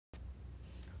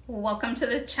Welcome to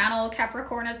the channel,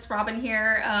 Capricorn. It's Robin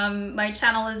here. My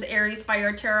channel is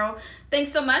AriesFireTarot.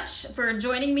 Thanks so much for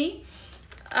joining me.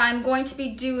 I'm going to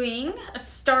be doing a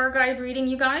star guide reading,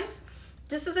 you guys.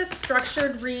 This is a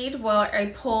structured read where I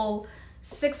pull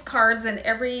 6 cards, and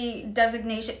every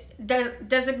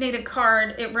designated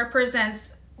card, it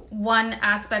represents one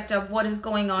aspect of what is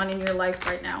going on in your life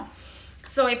right now.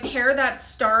 So I pair that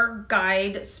star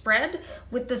guide spread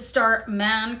with the star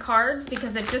man cards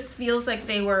because it just feels like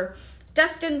they were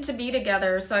destined to be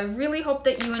together. So I really hope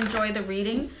that you enjoy the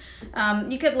reading.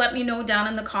 You could let me know down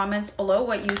in the comments below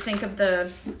what you think of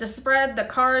the spread, the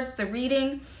cards, the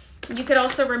reading. You could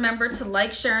also remember to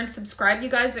like, share, and subscribe, you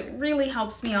guys. It really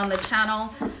helps me on the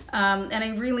channel, and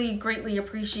I really greatly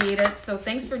appreciate it. So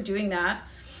thanks for doing that.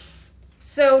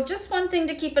 So just one thing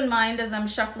to keep in mind as I'm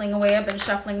shuffling away, I've been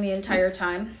shuffling the entire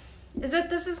time, is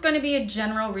that this is going to be a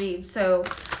general read. So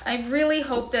I really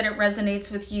hope that it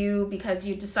resonates with you because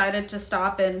you decided to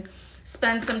stop and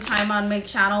spend some time on my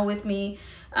channel with me.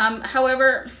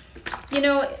 However, you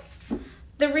know,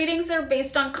 the readings are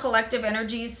based on collective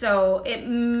energy, so it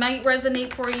might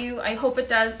resonate for you. I hope it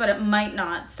does, but it might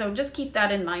not. So just keep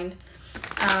that in mind.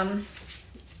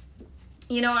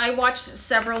 You know, I watched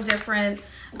several different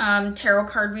tarot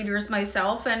card readers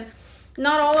myself, and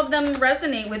not all of them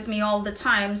resonate with me all the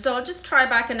time. So I'll just try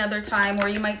back another time, or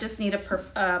you might just need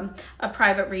a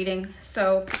private reading.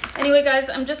 So anyway, guys,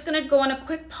 I'm just going to go on a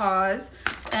quick pause.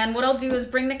 And what I'll do is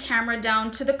bring the camera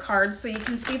down to the cards so you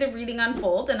can see the reading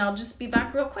unfold. And I'll just be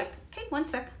back real quick. Okay, one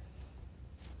sec.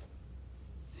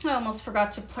 I almost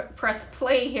forgot to press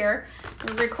play here,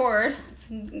 record.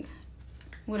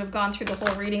 Would have gone through the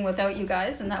whole reading without you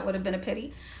guys, and that would have been a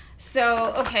pity.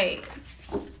 So, okay,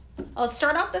 I'll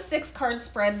start off the 6 card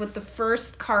spread with the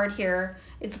first card here.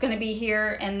 It's going to be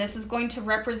here, and this is going to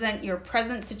represent your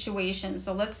present situation.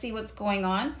 So let's see what's going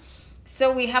on.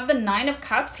 So we have the 9 of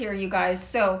Cups here, you guys.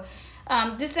 So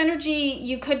this energy,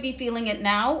 you could be feeling it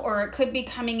now, or it could be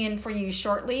coming in for you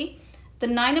shortly. The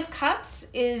 9 of Cups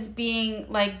is being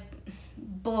like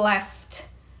blessed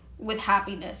with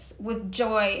happiness, with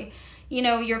joy. You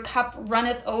know, your cup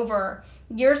runneth over.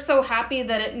 You're so happy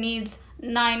that it needs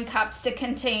 9 cups to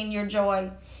contain your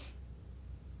joy.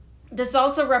 This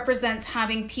also represents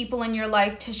having people in your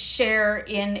life to share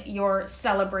in your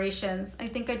celebrations. I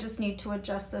think I just need to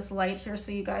adjust this light here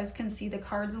so you guys can see the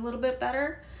cards a little bit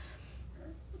better.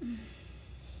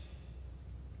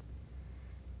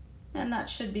 And that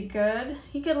should be good.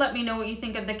 You could let me know what you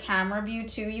think of the camera view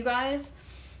too, you guys.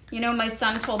 You know, my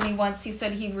son told me once, he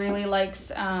said he really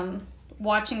likes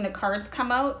watching the cards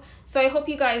come out. So I hope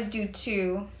you guys do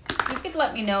too. You could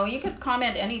let me know. You could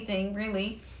comment anything,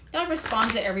 really. I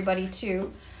respond to everybody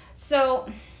too. So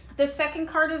the second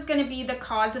card is going to be the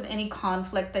cause of any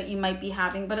conflict that you might be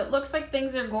having, but it looks like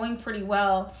things are going pretty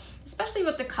well, especially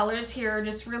with the colors here,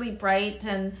 just really bright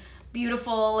and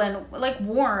beautiful and like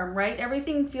warm, right?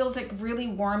 Everything feels like really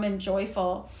warm and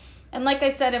joyful. And like I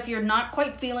said, if you're not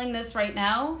quite feeling this right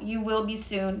now, you will be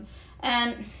soon.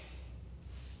 And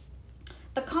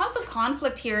the cause of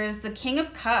conflict here is the King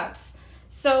of Cups.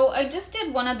 So I just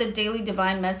did one of the daily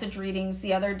divine message readings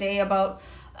the other day about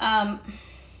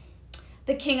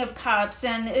the King of Cups.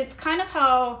 And it's kind of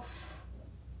how,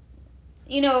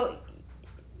 you know,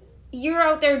 you're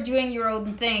out there doing your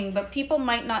own thing, but people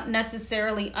might not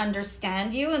necessarily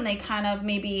understand you, and they kind of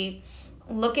maybe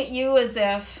look at you as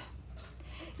if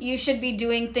you should be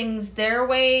doing things their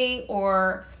way,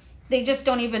 or they just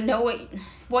don't even know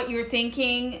what you're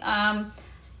thinking.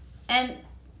 And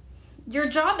your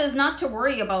job is not to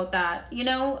worry about that. You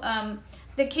know,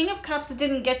 the King of Cups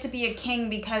didn't get to be a king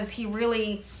because he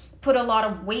really put a lot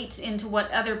of weight into what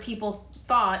other people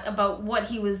thought about what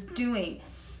he was doing.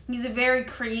 He's a very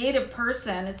creative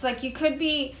person. It's like you could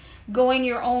be going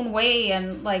your own way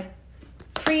and like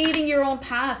creating your own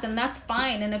path, and that's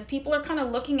fine. And if people are kind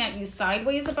of looking at you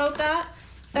sideways about that,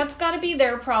 that's got to be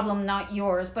their problem, not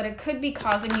yours. But it could be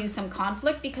causing you some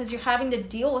conflict because you're having to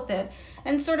deal with it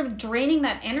and sort of draining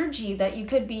that energy that you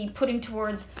could be putting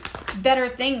towards better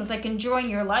things, like enjoying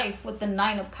your life with the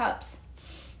 9 of Cups.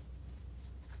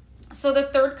 So the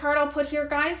third card I'll put here,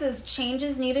 guys, is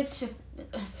changes needed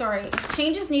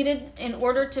in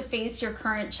order to face your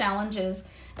current challenges.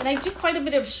 And I do quite a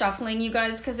bit of shuffling, you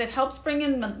guys, because it helps bring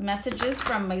in messages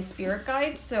from my spirit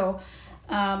guides. So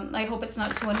I hope it's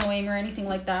not too annoying or anything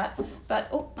like that. But,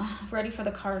 oh, ready for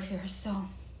the card here. So,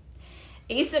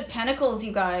 Ace of Pentacles,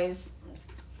 you guys.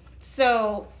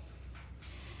 So,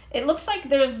 it looks like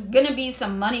there's going to be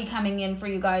some money coming in for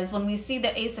you guys. When we see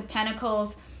the Ace of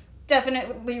Pentacles,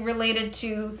 definitely related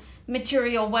to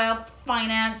material wealth,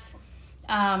 finance,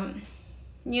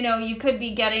 You know, you could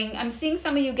be getting, I'm seeing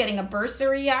some of you getting a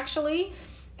bursary actually,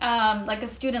 like a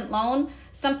student loan,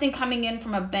 something coming in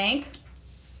from a bank,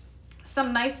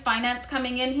 some nice finance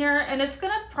coming in here, and it's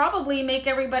going to probably make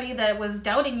everybody that was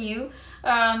doubting you,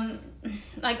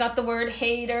 I got the word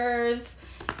haters,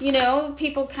 you know,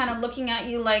 people kind of looking at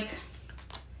you like,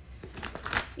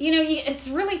 you know, it's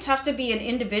really tough to be an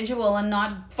individual and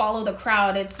not follow the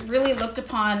crowd. It's really looked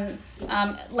upon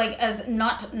like as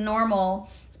not normal,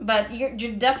 but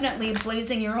you're definitely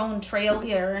blazing your own trail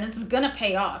here, and it's going to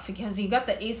pay off because you got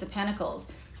the Ace of Pentacles.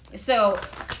 So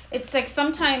it's like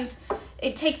sometimes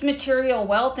it takes material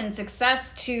wealth and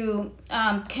success to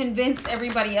convince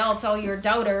everybody else, all your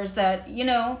doubters, that, you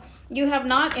know, you have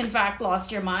not in fact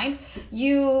lost your mind.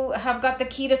 You have got the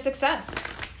key to success,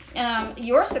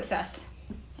 your success.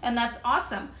 And that's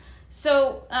awesome.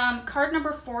 So card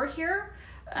number 4 here,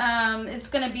 it's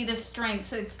going to be the strength.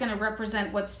 So it's going to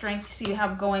represent what strengths you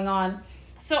have going on.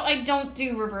 So I don't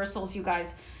do reversals, you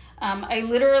guys. I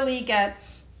literally get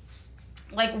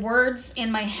like words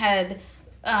in my head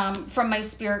from my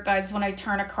spirit guides when I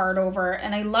turn a card over.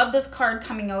 And I love this card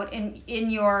coming out in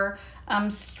your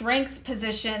strength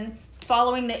position,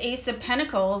 following the Ace of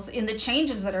Pentacles in the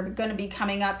changes that are going to be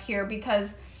coming up here,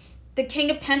 because the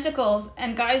King of Pentacles,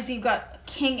 and guys, you've got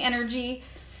King energy,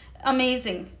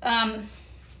 amazing.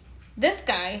 This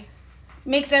guy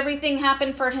makes everything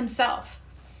happen for himself.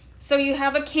 So you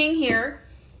have a king here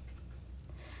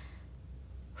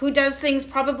who does things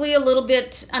probably a little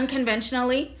bit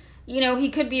unconventionally. You know, he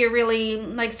could be a really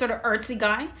like sort of artsy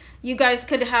guy. You guys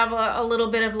could have a little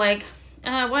bit of like,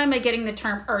 why am I getting the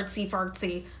term artsy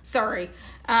fartsy? Sorry.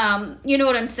 You know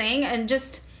what I'm saying? And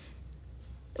just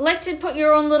like to put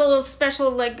your own little special,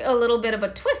 like a little bit of a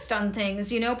twist on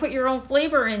things, you know, put your own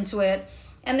flavor into it.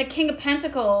 And the King of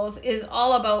Pentacles is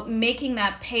all about making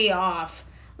that pay off,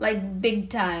 like big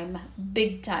time,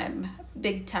 big time,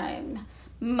 big time.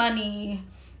 Money,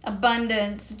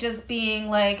 abundance, just being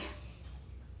like,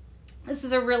 this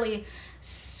is a really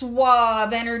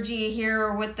suave energy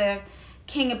here with the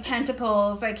King of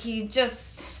Pentacles. Like he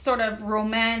just sort of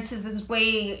romances his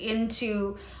way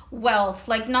into wealth,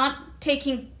 like not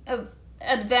taking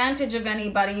advantage of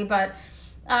anybody, but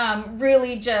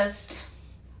really just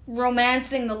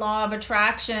romancing the law of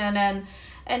attraction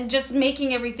and just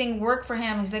making everything work for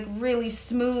him. He's like really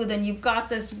smooth, and you've got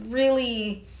this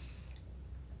really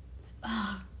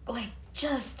like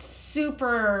just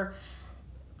super,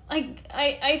 like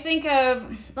I think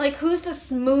of like, who's the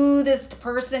smoothest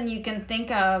person you can think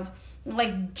of?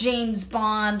 Like James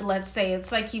Bond, let's say.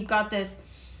 It's like you've got this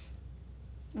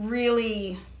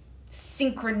really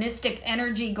synchronistic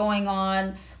energy going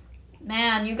on.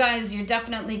 Man, you guys, you're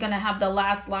definitely going to have the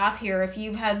last laugh here. If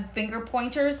you've had finger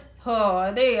pointers, oh,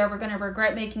 are they ever going to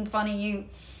regret making fun of you?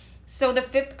 So the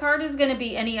 5th card is going to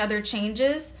be any other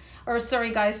changes, or sorry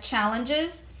guys,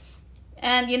 challenges.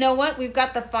 And you know what? We've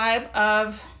got the 5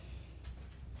 of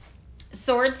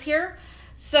Swords here.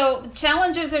 So the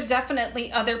challenges are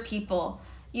definitely other people.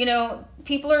 You know,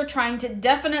 people are trying to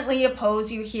definitely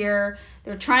oppose you here.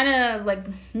 They're trying to like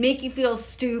make you feel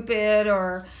stupid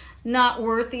or not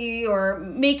worthy, or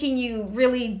making you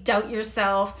really doubt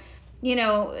yourself. You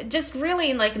know, just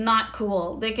really like not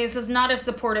cool. Like this is not a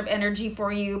supportive energy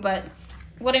for you. But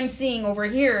what I'm seeing over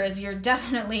here is you're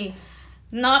definitely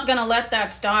not gonna let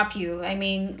that stop you. I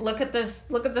mean, look at this.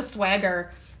 Look at the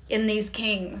swagger in these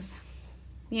kings.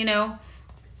 You know,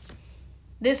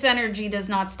 this energy does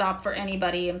not stop for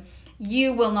anybody.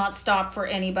 You will not stop for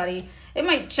anybody. It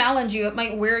might challenge you. It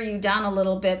might wear you down a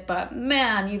little bit, but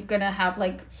man, you're going to have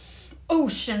like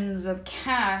oceans of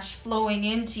cash flowing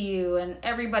into you, and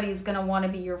everybody's going to want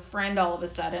to be your friend all of a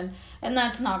sudden. And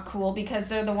that's not cool, because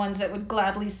they're the ones that would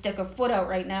gladly stick a foot out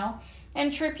right now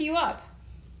and trip you up.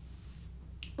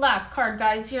 Last card,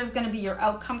 guys. Here's going to be your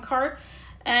outcome card.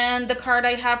 And the card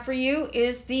I have for you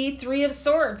is the 3 of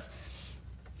Swords.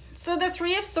 So the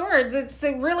 3 of Swords,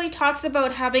 it really talks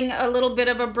about having a little bit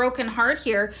of a broken heart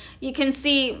here. You can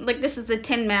see, like, this is the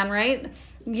Tin Man, right?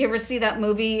 You ever see that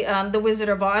movie, The Wizard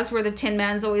of Oz, where the Tin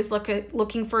Man's always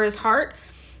looking for his heart?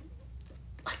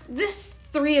 Like, this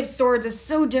 3 of Swords is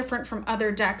so different from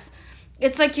other decks.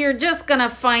 It's like you're just going to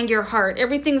find your heart.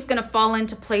 Everything's going to fall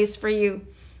into place for you.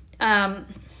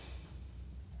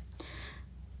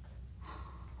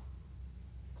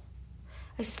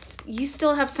 You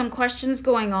still have some questions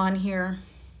going on here.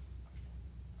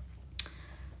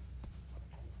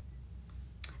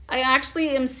 I actually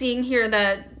am seeing here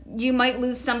that you might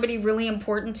lose somebody really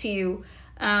important to you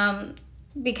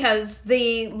because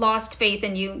they lost faith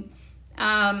in you.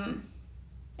 And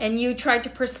you tried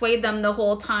to persuade them the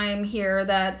whole time here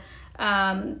that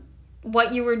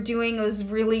what you were doing was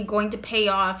really going to pay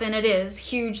off, and it is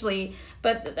hugely,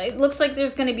 but it looks like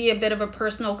there's going to be a bit of a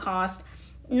personal cost,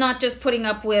 not just putting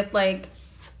up with like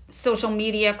social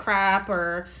media crap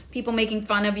or people making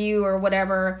fun of you or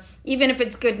whatever. Even if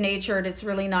it's good natured, it's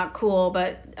really not cool.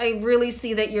 But I really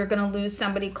see that you're going to lose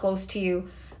somebody close to you,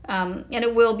 and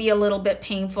it will be a little bit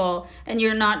painful, and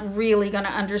you're not really going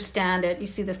to understand it. You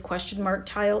see this question mark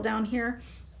tile down here?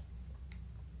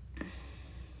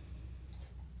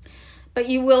 But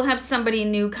you will have somebody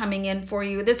new coming in for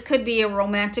you. This could be a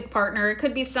romantic partner. It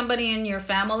could be somebody in your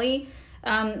family.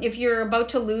 If you're about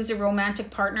to lose a romantic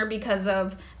partner because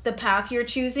of the path you're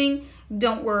choosing,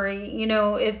 don't worry. You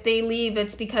know, if they leave,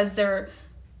 it's because they're...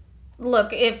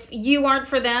 Look, if you aren't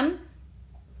for them,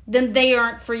 then they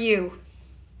aren't for you.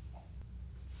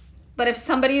 But if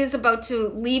somebody is about to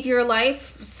leave your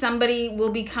life, somebody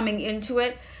will be coming into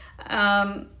it.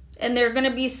 And they're going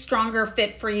to be stronger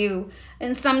fit for you.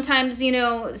 And sometimes, you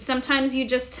know, sometimes you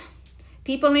just,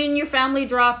 people in your family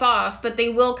drop off, but they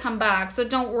will come back. So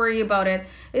don't worry about it.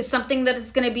 It's something that is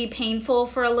going to be painful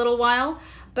for a little while,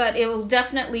 but it will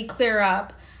definitely clear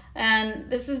up.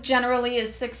 And this is generally a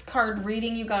 6-card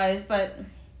reading, you guys, but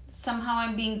somehow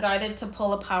I'm being guided to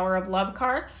pull a Power of Love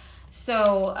card.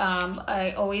 So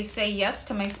I always say yes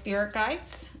to my spirit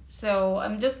guides. So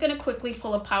I'm just going to quickly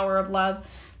pull a Power of Love,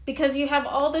 because you have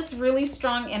all this really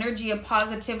strong energy of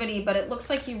positivity, but it looks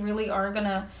like you really are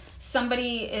gonna,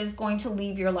 somebody is going to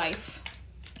leave your life.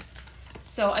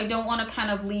 So I don't want to kind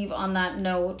of leave on that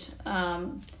note,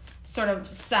 sort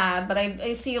of sad, but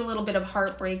I see a little bit of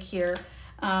heartbreak here.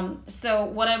 So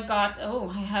what I've got, oh,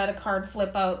 I had a card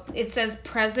flip out. It says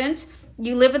present.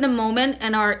 You live in the moment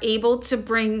and are able to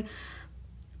bring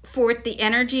forth the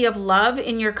energy of love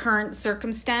in your current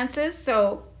circumstances.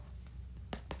 So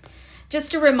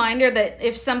just a reminder that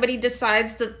if somebody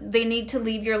decides that they need to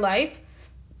leave your life,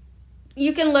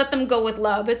 you can let them go with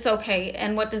love. It's okay.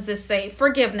 And what does this say?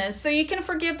 Forgiveness. So you can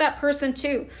forgive that person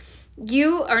too.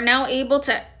 You are now able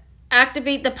to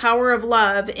activate the power of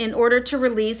love in order to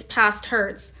release past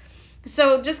hurts.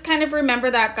 So just kind of remember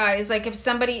that, guys. Like if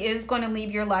somebody is going to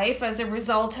leave your life as a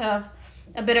result of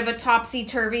a bit of a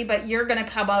topsy-turvy, but you're going to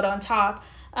come out on top,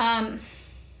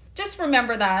 just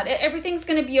remember that. Everything's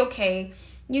going to be okay.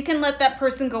 You can let that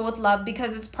person go with love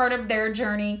because it's part of their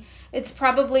journey. It's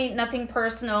probably nothing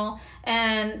personal,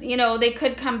 and you know they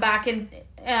could come back and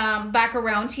back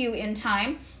around to you in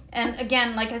time. And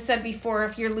again, like I said before,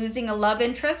 if you're losing a love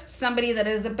interest, somebody that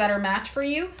is a better match for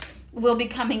you will be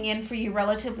coming in for you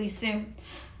relatively soon.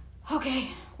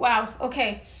 Okay, wow,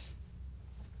 okay.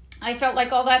 I felt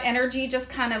like all that energy just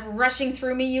kind of rushing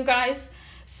through me, you guys.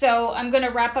 So I'm going to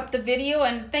wrap up the video,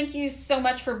 and thank you so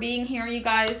much for being here, you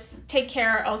guys. Take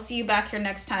care. I'll see you back here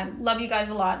next time. Love you guys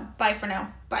a lot. Bye for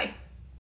now. Bye.